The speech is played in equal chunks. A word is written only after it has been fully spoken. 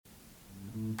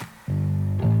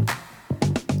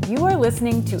You are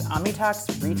listening to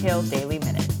OmniTalk's Retail Daily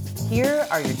Minute. Here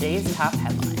are your day's top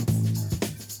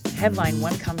headlines. Headline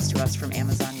 1 comes to us from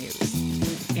Amazon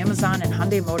News. Amazon and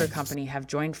Hyundai Motor Company have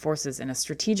joined forces in a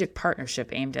strategic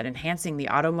partnership aimed at enhancing the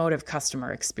automotive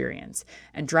customer experience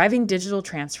and driving digital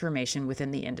transformation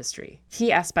within the industry.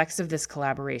 Key aspects of this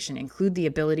collaboration include the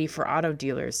ability for auto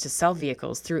dealers to sell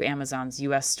vehicles through Amazon's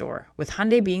U.S. store, with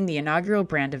Hyundai being the inaugural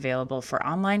brand available for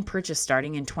online purchase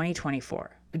starting in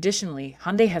 2024. Additionally,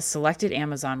 Hyundai has selected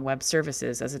Amazon Web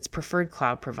Services as its preferred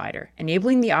cloud provider,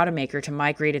 enabling the automaker to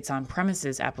migrate its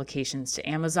on-premises applications to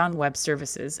Amazon Web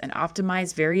Services and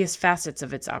optimize various facets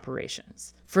of its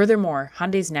operations. Furthermore,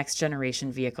 Hyundai's next-generation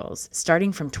vehicles,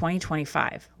 starting from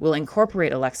 2025, will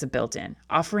incorporate Alexa built-in,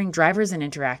 offering drivers an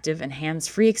interactive and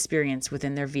hands-free experience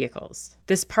within their vehicles.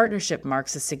 This partnership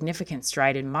marks a significant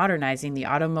stride in modernizing the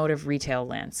automotive retail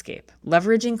landscape,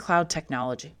 leveraging cloud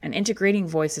technology and integrating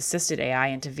voice-assisted AI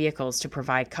into vehicles to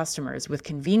provide customers with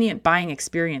convenient buying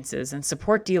experiences and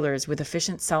support dealers with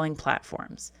efficient selling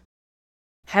platforms.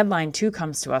 Headline 2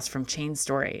 comes to us from Chain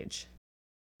Store Age.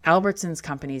 Albertsons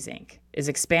Companies, Inc. is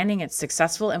expanding its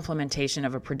successful implementation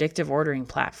of a predictive ordering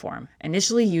platform,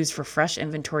 initially used for fresh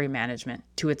inventory management,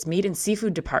 to its meat and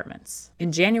seafood departments.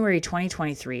 In January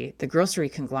 2023, the grocery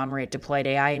conglomerate deployed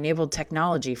AI-enabled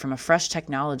technology from Fresh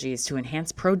Technologies to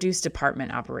enhance produce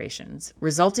department operations,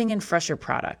 resulting in fresher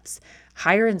products,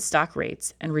 higher in-stock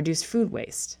rates, and reduced food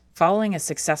waste. Following a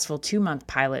successful 2-month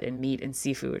pilot in meat and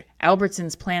seafood,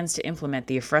 Albertsons plans to implement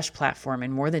the Afresh platform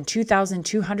in more than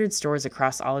 2,200 stores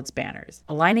across all its banners,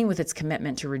 aligning with its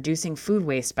commitment to reducing food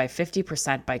waste by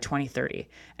 50% by 2030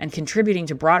 and contributing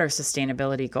to broader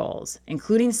sustainability goals,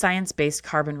 including science-based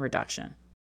carbon reduction.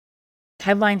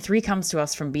 Headline 3 comes to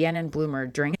us from BNN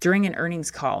Bloomberg. During an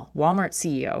earnings call, Walmart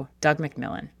CEO Doug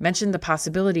McMillon mentioned the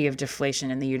possibility of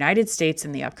deflation in the United States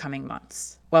in the upcoming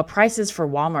months. While prices for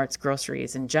Walmart's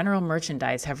groceries and general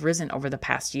merchandise have risen over the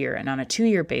past year and on a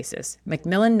 2-year basis,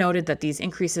 McMillon noted that these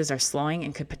increases are slowing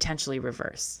and could potentially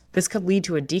reverse. This could lead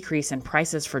to a decrease in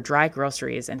prices for dry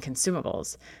groceries and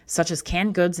consumables, such as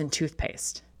canned goods and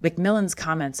toothpaste. McMillon's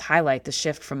comments highlight the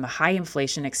shift from the high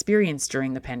inflation experienced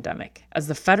during the pandemic, as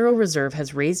the Federal Reserve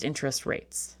has raised interest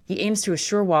rates. He aims to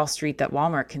assure Wall Street that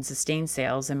Walmart can sustain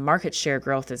sales and market share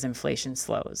growth as inflation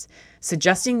slows,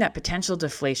 suggesting that potential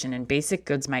deflation in basic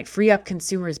goods might free up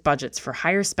consumers' budgets for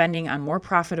higher spending on more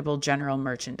profitable general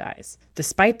merchandise.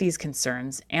 Despite these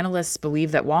concerns, analysts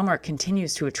believe that Walmart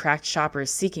continues to attract shoppers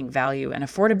seeking value and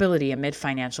affordability amid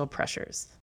financial pressures.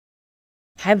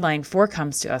 Headline 4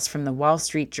 comes to us from the Wall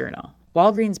Street Journal.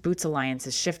 Walgreens Boots Alliance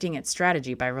is shifting its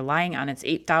strategy by relying on its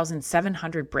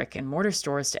 8,700 brick-and-mortar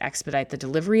stores to expedite the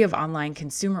delivery of online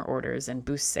consumer orders and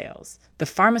boost sales. The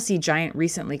pharmacy giant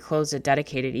recently closed a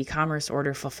dedicated e-commerce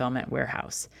order fulfillment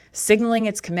warehouse, signaling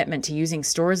its commitment to using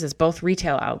stores as both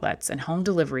retail outlets and home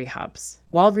delivery hubs.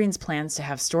 Walgreens plans to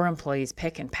have store employees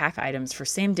pick and pack items for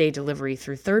same-day delivery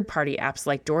through third-party apps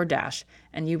like DoorDash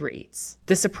and Uber Eats.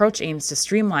 This approach aims to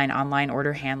streamline online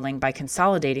order handling by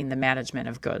consolidating the management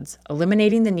of goods,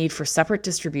 eliminating the need for separate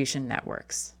distribution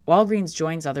networks. Walgreens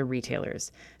joins other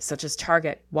retailers, such as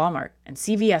Target, Walmart, and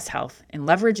CVS Health, in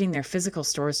leveraging their physical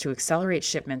stores to accelerate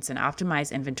shipments and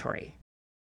optimize inventory.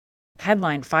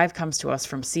 Headline 5 comes to us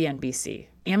from CNBC.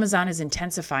 Amazon is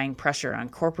intensifying pressure on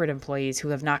corporate employees who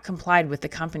have not complied with the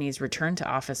company's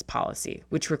return-to-office policy,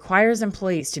 which requires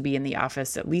employees to be in the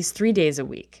office at least 3 days a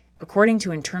week. According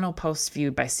to internal posts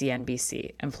viewed by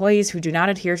CNBC, employees who do not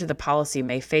adhere to the policy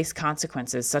may face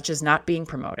consequences such as not being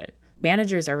promoted.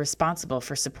 Managers are responsible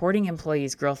for supporting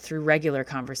employees' growth through regular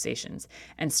conversations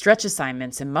and stretch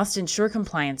assignments and must ensure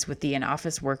compliance with the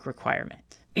in-office work requirement.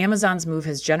 Amazon's move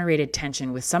has generated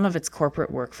tension with some of its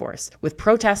corporate workforce, with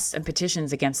protests and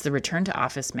petitions against the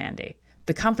return-to-office mandate.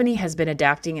 The company has been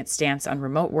adapting its stance on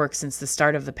remote work since the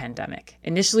start of the pandemic,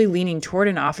 initially leaning toward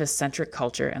an office-centric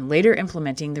culture and later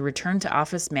implementing the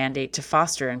return-to-office mandate to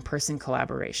foster in-person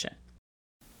collaboration.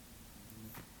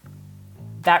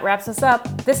 That wraps us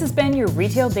up. This has been your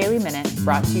Retail Daily Minute,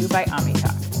 brought to you by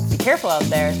OmniTalk. Be careful out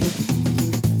there.